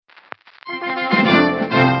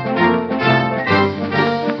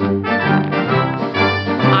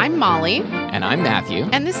Molly. And I'm Matthew.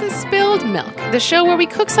 And this is Spilled Milk, the show where we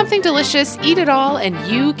cook something delicious, eat it all, and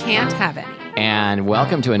you can't have any. And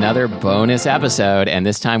welcome to another bonus episode. And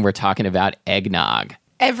this time we're talking about eggnog.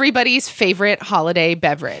 Everybody's favorite holiday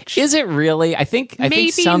beverage. Is it really? I think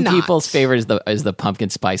some not. people's favorite is the pumpkin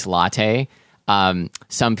spice latte.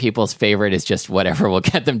 Some people's favorite is just whatever will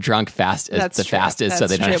get them drunk fastest, so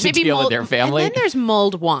they don't have to deal with their family. And then there's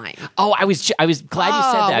mulled wine. Oh, I was glad you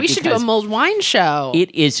said that. We should do a mulled wine show.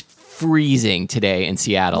 It is freezing today in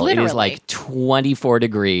Seattle. Literally. It is like 24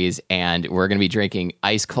 degrees, and we're going to be drinking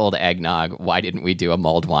ice cold eggnog. Why didn't we do a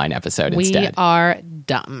mulled wine episode instead? We are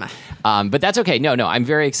dumb. But that's okay. No, I'm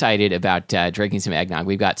very excited about drinking some eggnog.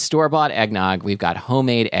 We've got store-bought eggnog. We've got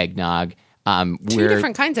homemade eggnog. Two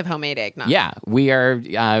different kinds of homemade eggnog. Yeah, we're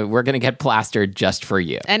going to get plastered just for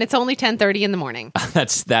you. And it's only 10:30 in the morning.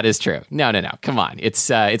 That is true. No. Come on. It's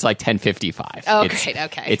like 10:55. Oh, great.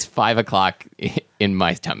 Okay. It's 5 o'clock in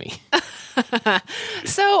my tummy.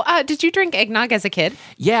 So, did you drink eggnog as a kid?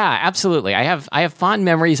 Yeah, absolutely. I have fond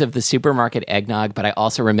memories of the supermarket eggnog, but I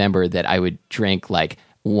also remember that I would drink like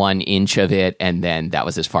 1 inch of it, and then that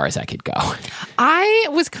was as far as I could go. I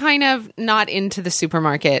was kind of not into the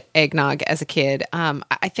supermarket eggnog as a kid.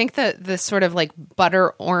 I think the sort of like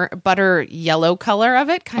butter yellow color of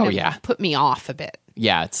it kind of put me off a bit.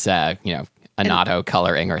 Yeah, it's annatto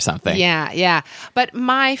coloring or something. Yeah. But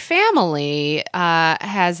my family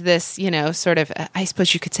has this, sort of, I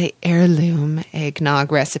suppose you could say, heirloom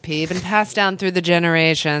eggnog recipe, been passed down through the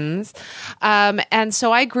generations. And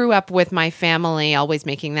so I grew up with my family always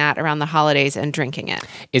making that around the holidays and drinking it.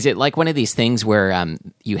 Is it like one of these things where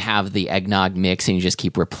you have the eggnog mix and you just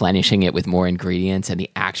keep replenishing it with more ingredients, and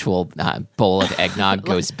the actual bowl of eggnog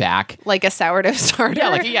goes back? Like a sourdough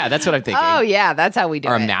starter? Yeah, that's what I'm thinking. Oh, yeah, that's how we do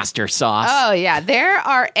it. Or a master sauce. Oh, yeah. There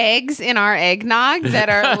are eggs in our eggnog that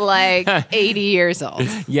are like 80 years old.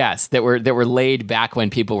 Yes, that were laid back when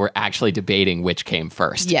people were actually debating which came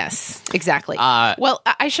first. Yes, exactly. Well,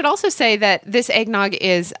 I should also say that this eggnog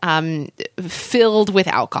is filled with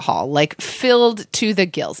alcohol, like filled to the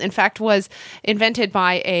gills. In fact, was invented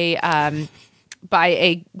by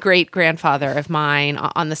a great-grandfather of mine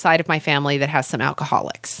on the side of my family that has some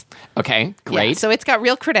alcoholics. Okay, great. Yeah, so it's got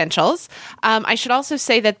real credentials. I should also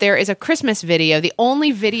say that there is a Christmas video, the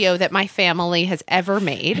only video that my family has ever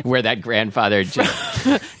made. Where that grandfather...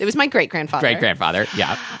 It was my great-grandfather. Great-grandfather,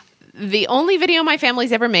 yeah. The only video my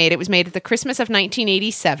family's ever made, it was made at the Christmas of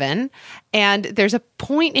 1987, and there's a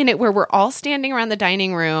point in it where we're all standing around the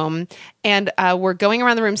dining room, and we're going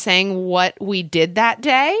around the room saying what we did that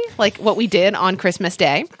day, like what we did on Christmas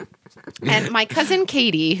Day. And my cousin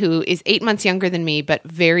Katie, who is 8 months younger than me, but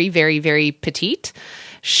very, very, very petite,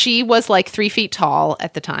 she was like 3 feet tall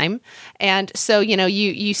at the time. And so,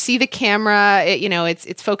 you see the camera,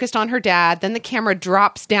 it's focused on her dad. Then the camera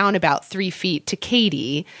drops down about 3 feet to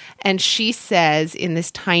Katie. And she says in this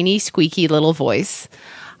tiny, squeaky little voice,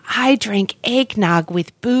 "I drank eggnog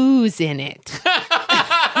with booze in it."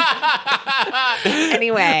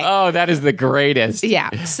 Anyway. Oh, that is the greatest. Yeah.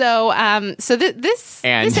 So, this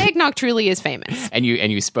eggnog truly is famous. And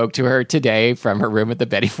you spoke to her today from her room at the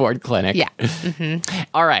Betty Ford Clinic. Yeah. Mm-hmm.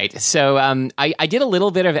 All right. So, I did a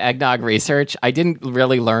little bit of eggnog research. I didn't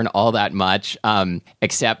really learn all that much,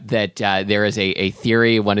 except that there is a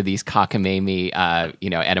theory, one of these cockamamie,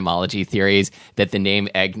 etymology theories, that the name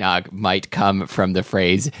eggnog might come from the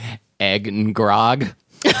phrase egg-grog.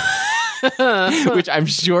 Which I'm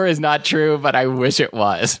sure is not true, but I wish it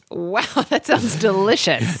was. Wow, that sounds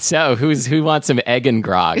delicious. So, who wants some egg and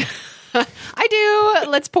grog? I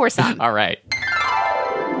do. Let's pour some. All right,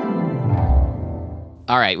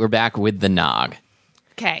 we're back with the nog.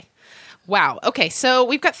 Okay. Wow. Okay, so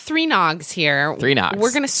we've got 3 nogs here. 3 nogs.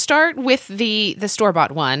 We're going to start with the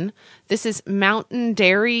store-bought one. This is Mountain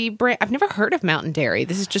Dairy brand. I've never heard of Mountain Dairy.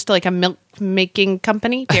 This is just like a milk-making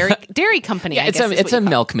company, dairy company. Yeah, it's a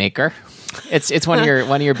milk maker. It's one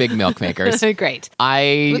of your big milk makers. Great.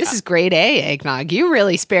 This is grade A eggnog. You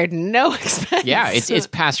really spared no expense. Yeah, it's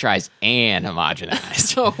pasteurized and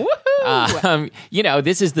homogenized. Woohoo!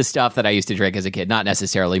 This is the stuff that I used to drink as a kid. Not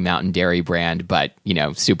necessarily Mountain Dairy brand, but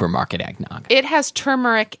supermarket eggnog. It has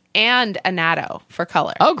turmeric and annatto for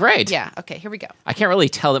color. Oh, great. Yeah. Okay, here we go. I can't really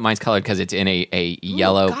tell that mine's colored because it's in a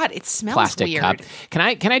yellow it smells plastic weird. cup.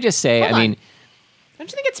 Can I just say, Hold I on. mean...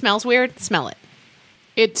 Don't you think it smells weird? Smell it.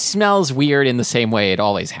 It smells weird in the same way it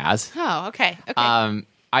always has. Oh, okay.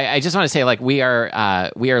 I just want to say, like, we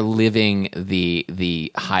are living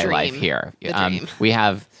the high life here. The dream.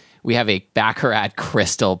 We have a Baccarat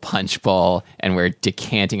crystal punch bowl, and we're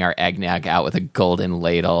decanting our eggnog out with a golden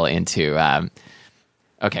ladle into.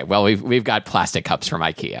 Okay, well, we've got plastic cups from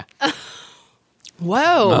IKEA.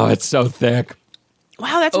 Whoa. Oh, it's so thick.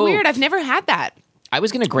 Wow, that's weird. I've never had that. I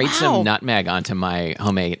was going to grate some nutmeg onto my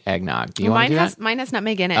homemade eggnog. Do you want to do that? Mine has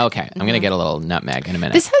nutmeg in it. Okay, I'm going to get a little nutmeg in a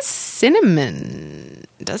minute. This has cinnamon,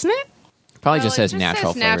 doesn't it? Probably just says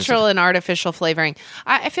natural flavors. Natural and artificial flavoring.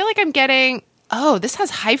 I feel like I'm getting... Oh, this has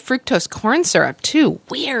high fructose corn syrup, too.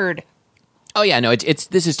 Weird. Oh, yeah, no,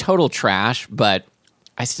 this is total trash, but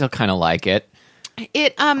I still kind of like it.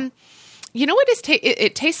 It, you know what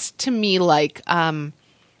it tastes to me like...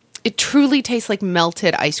 it truly tastes like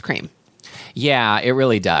melted ice cream. Yeah, it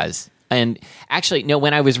really does. And actually, no,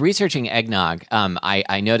 when I was researching eggnog,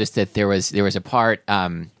 I noticed that there was a part,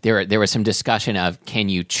 there was some discussion of can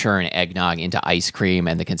you churn eggnog into ice cream,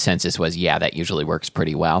 and the consensus was, yeah, that usually works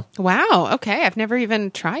pretty well. Wow. Okay, I've never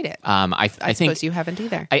even tried it. I suppose think you haven't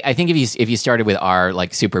either. I think if you started with our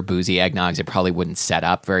like super boozy eggnogs, it probably wouldn't set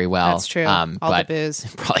up very well. That's true. All but the booze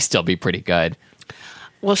it'd probably still be pretty good.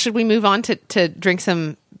 Well, should we move on to drink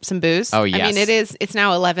some booze? Oh, yes. I mean, it's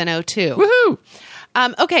now 11:02. Woohoo!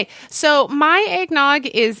 Okay, so my eggnog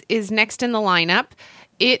is next in the lineup.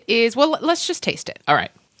 It is, well, let's just taste it. All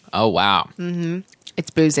right. Oh, wow. Mm-hmm. It's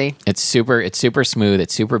boozy. It's super smooth.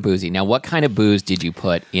 It's super boozy. Now, what kind of booze did you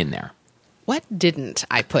put in there? What didn't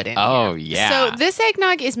I put in Oh, here? yeah. So this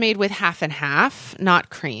eggnog is made with half and half, not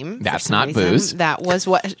cream. That's not booze. That was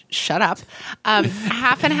what... Shut up.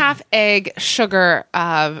 Half and half egg, sugar,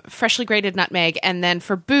 freshly grated nutmeg, and then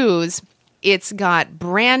for booze... It's got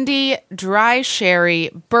brandy, dry sherry,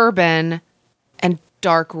 bourbon, and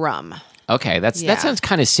dark rum. Okay, that sounds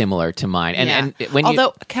kind of similar to mine. And when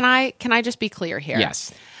can I just be clear here?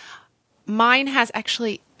 Yes. Mine has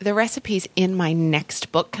actually the recipes in my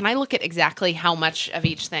next book. Can I look at exactly how much of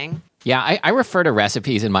each thing? Yeah, I refer to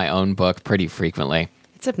recipes in my own book pretty frequently.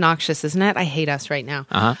 It's obnoxious, isn't it? I hate us right now.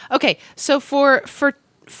 Uh-huh. Okay, so for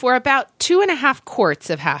about 2.5 quarts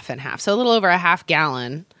of half and half, so a little over a half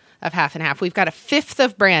gallon of half and half, we've got a fifth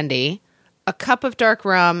of brandy, a cup of dark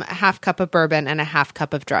rum, a half cup of bourbon, and a half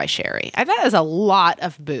cup of dry sherry. That is a lot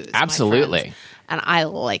of booze. Absolutely. And I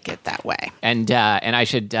like it that way. And I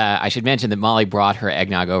should mention that Molly brought her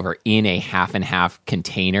eggnog over in a half and half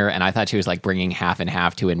container, and I thought she was like bringing half and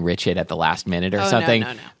half to enrich it at the last minute or something.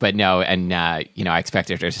 No. But no, and I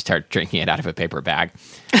expected her to start drinking it out of a paper bag.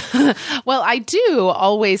 Well, I do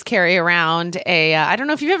always carry around I don't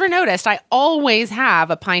know if you've ever noticed, I always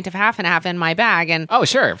have a pint of half and half in my bag. And oh,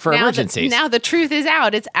 sure, for emergencies. Now the truth is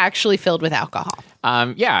out; it's actually filled with alcohol.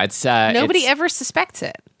 Yeah, it's nobody ever suspects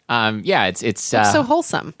it. Yeah, it's so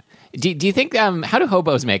wholesome. Do you think how do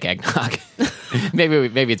hobos make eggnog?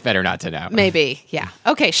 maybe it's better not to know. Maybe, yeah.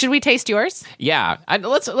 Okay, should we taste yours? Yeah,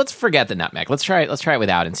 let's forget the nutmeg. Let's try it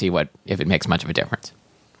without and see if it makes much of a difference.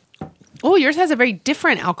 Oh, yours has a very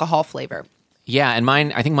different alcohol flavor. Yeah, and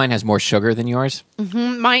I think mine has more sugar than yours.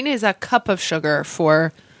 Mm-hmm. Mine is a cup of sugar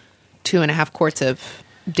for 2.5 quarts of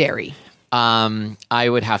dairy. I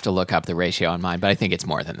would have to look up the ratio on mine, but I think it's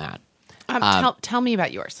more than that. Tell me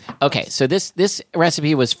about yours. Okay, so this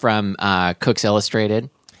recipe was from Cooks Illustrated,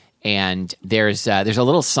 and there's a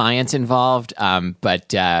little science involved,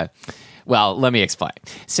 but well, let me explain.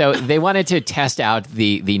 So they wanted to test out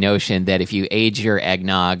the notion that if you age your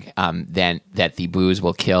eggnog, then that the booze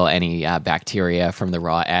will kill any bacteria from the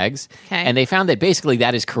raw eggs. Okay. And they found that basically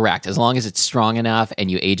that is correct. As long as it's strong enough and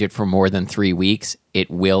you age it for more than 3 weeks, it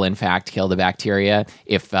will in fact kill the bacteria.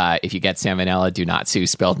 If you get salmonella, do not sue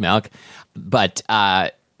Spilled Milk. But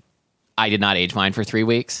I did not age mine for 3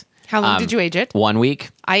 weeks. How long did you age it? 1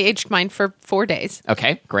 week. I aged mine for 4 days.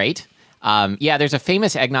 Okay, great. Yeah, there's a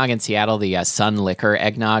famous eggnog in Seattle, the Sun Liquor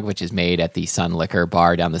eggnog, which is made at the Sun Liquor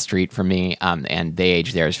bar down the street from me. And they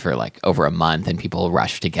age theirs for like over a month, and people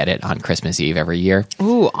rush to get it on Christmas Eve every year.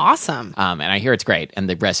 Ooh, awesome. And I hear it's great, and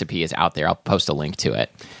the recipe is out there. I'll post a link to it.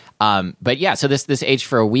 But yeah, so this aged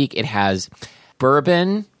for a week. It has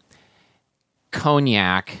bourbon,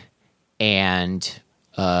 cognac, and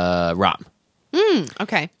rum.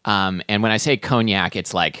 Okay. And when I say cognac,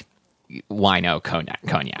 it's like wino cognac.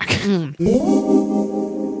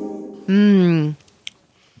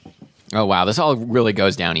 Oh, wow. This all really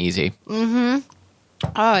goes down easy. Mm-hmm.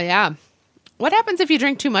 Oh, yeah. What happens if you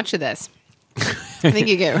drink too much of this? I think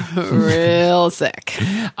you get real sick.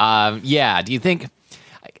 Yeah. Do you think...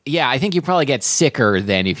 Yeah, I think you probably get sicker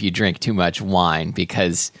than if you drink too much wine,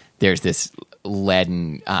 because there's this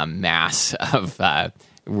leaden mass of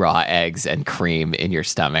raw eggs and cream in your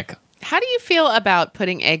stomach. How do you feel about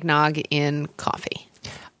putting eggnog in coffee?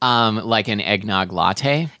 Like an eggnog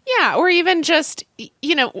latte? Yeah, or even just,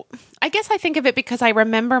 I guess I think of it because I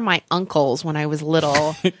remember my uncles when I was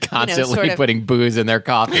little Constantly putting booze in their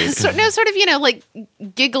coffee. sort of, like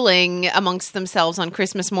giggling amongst themselves on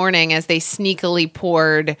Christmas morning as they sneakily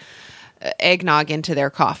poured eggnog into their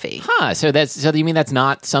coffee. Huh. So you mean that's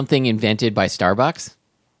not something invented by Starbucks?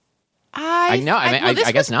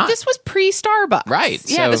 I guess not. This was pre-Starbucks. Right.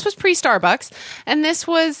 Yeah, this was pre-Starbucks. And this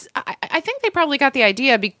was, I think they probably got the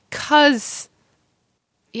idea because,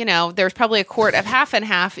 there's probably a quart of half and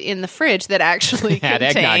half in the fridge that actually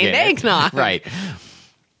contained eggnog. Right.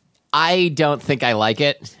 I don't think I like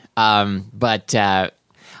it, but I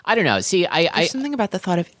don't know. See, There's something about the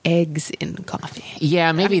thought of eggs in coffee.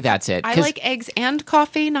 Yeah, maybe that's it. I like eggs and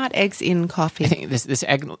coffee, not eggs in coffee. This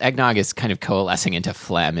eggnog is kind of coalescing into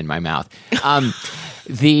phlegm in my mouth.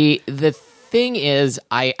 The thing is,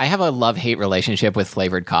 I have a love-hate relationship with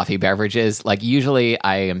flavored coffee beverages. Like, usually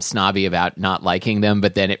I am snobby about not liking them,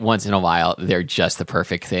 but then once in a while, they're just the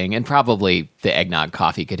perfect thing. And probably the eggnog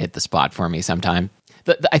coffee could hit the spot for me sometime.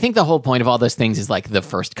 I think the whole point of all those things is like the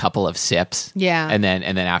first couple of sips. Yeah. And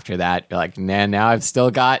then after that, you're like, man, now I've still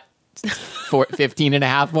got 15 and a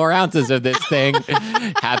half more ounces of this thing.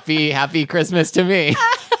 Happy Christmas to me.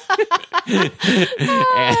 and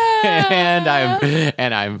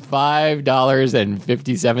I'm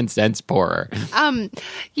 $5.57 poorer.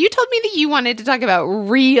 You told me that you wanted to talk about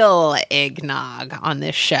real eggnog on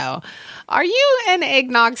this show. Are you an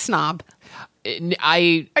eggnog snob? You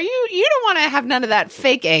don't want to have none of that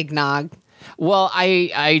fake eggnog. Well,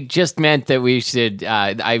 I just meant that we should.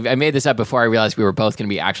 I made this up before I realized we were both going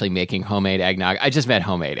to be actually making homemade eggnog. I just meant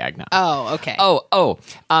homemade eggnog. Oh, okay.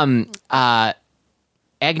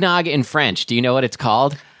 Eggnog in French. Do you know what it's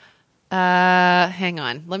called? Hang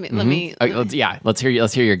on. Let me. Let's hear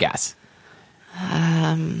your guess.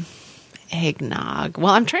 Eggnog.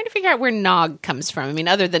 Well, I'm trying to figure out where nog comes from. I mean,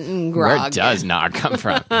 other than grog. Where does nog come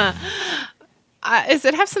from? Does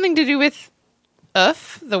it have something to do with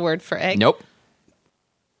the word for egg? Nope.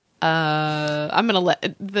 I'm going to let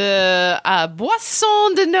the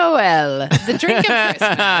boisson de Noël, the drink of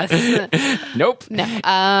Christmas. Nope.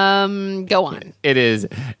 No. Go on. It is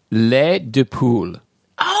lait de poule.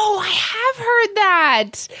 Oh, I have heard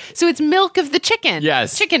that. So it's milk of the chicken.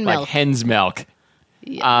 Yes. Chicken milk. Like hen's milk.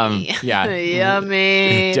 Yummy. Yeah.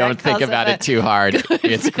 Yummy. Don't think about it too hard.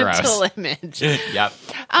 It's gross. Image. Yep.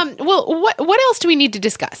 Well, what else do we need to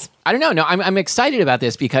discuss? I don't know. No, I'm excited about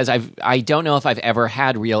this because I don't know if I've ever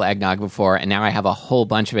had real eggnog before, and now I have a whole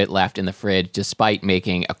bunch of it left in the fridge, despite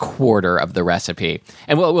making a quarter of the recipe.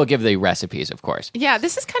 And we'll give the recipes, of course. Yeah,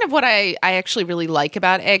 this is kind of what I actually really like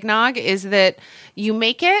about eggnog is that you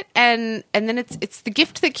make it, and then it's the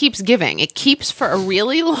gift that keeps giving. It keeps for a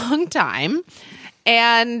really long time.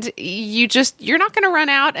 And you're not going to run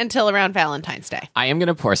out until around Valentine's Day. I am going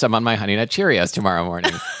to pour some on my Honey Nut Cheerios tomorrow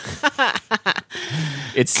morning.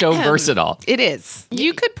 It's so versatile. It is.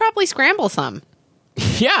 You could probably scramble some.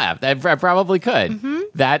 Yeah, I probably could. Mm-hmm.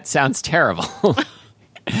 That sounds terrible. Why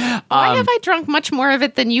have I drunk much more of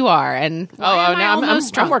it than you are? And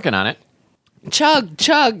I'm working on it. Chug,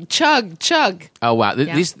 chug, chug, chug. Oh, wow.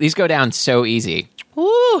 These go down so easy.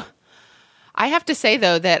 Ooh. I have to say,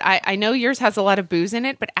 though, that I know yours has a lot of booze in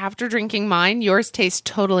it, but after drinking mine, yours tastes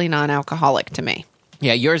totally non-alcoholic to me.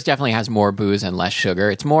 Yeah, yours definitely has more booze and less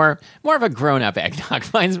sugar. It's more of a grown-up eggnog.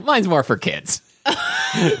 Mine's more for kids.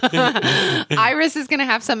 Iris is going to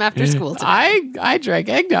have some after school today. I drank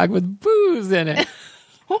eggnog with booze in it.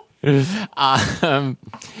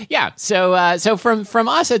 So from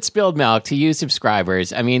us at Spilled Milk to you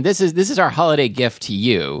subscribers, I mean, this is our holiday gift to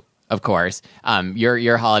you. Of course,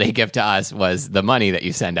 your holiday gift to us was the money that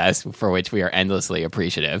you send us, for which we are endlessly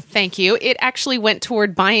appreciative. Thank you. It actually went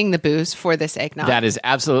toward buying the booze for this eggnog. That is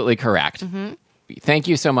absolutely correct. Mm-hmm. Thank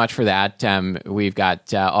you so much for that. We've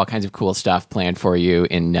got all kinds of cool stuff planned for you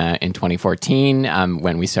in 2014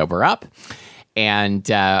 when we sober up. And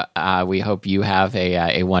we hope you have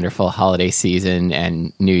a wonderful holiday season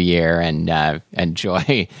and New Year, and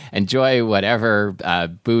enjoy whatever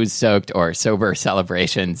booze-soaked or sober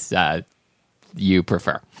celebrations you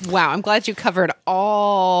prefer. Wow, I'm glad you covered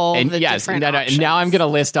all the different options. Now I'm going to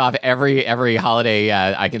list off every holiday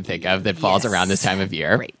I can think of that falls around this time of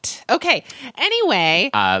year. Great. Okay. Anyway.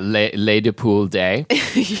 Les de Poule Day.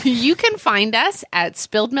 You can find us at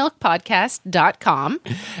spilledmilkpodcast.com.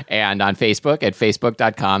 And on Facebook at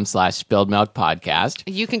facebook.com/spilledmilkpodcast.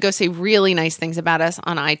 You can go say really nice things about us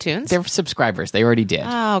on iTunes. They're subscribers. They already did.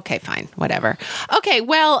 Oh, okay, fine. Whatever. Okay,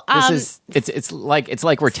 well. It's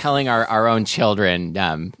like we're telling our own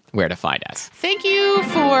children where to find us. Thank you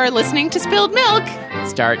for listening to Spilled Milk.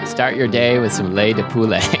 Start your day with some lait de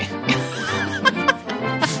poulet.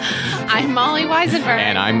 I'm Molly Weisenberg.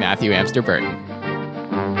 And I'm Matthew Amster Burton.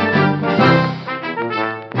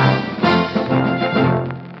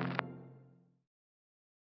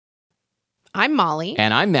 I'm Molly.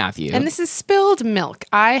 And I'm Matthew. And this is Spilled Milk.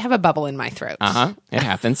 I have a bubble in my throat. It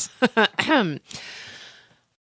happens.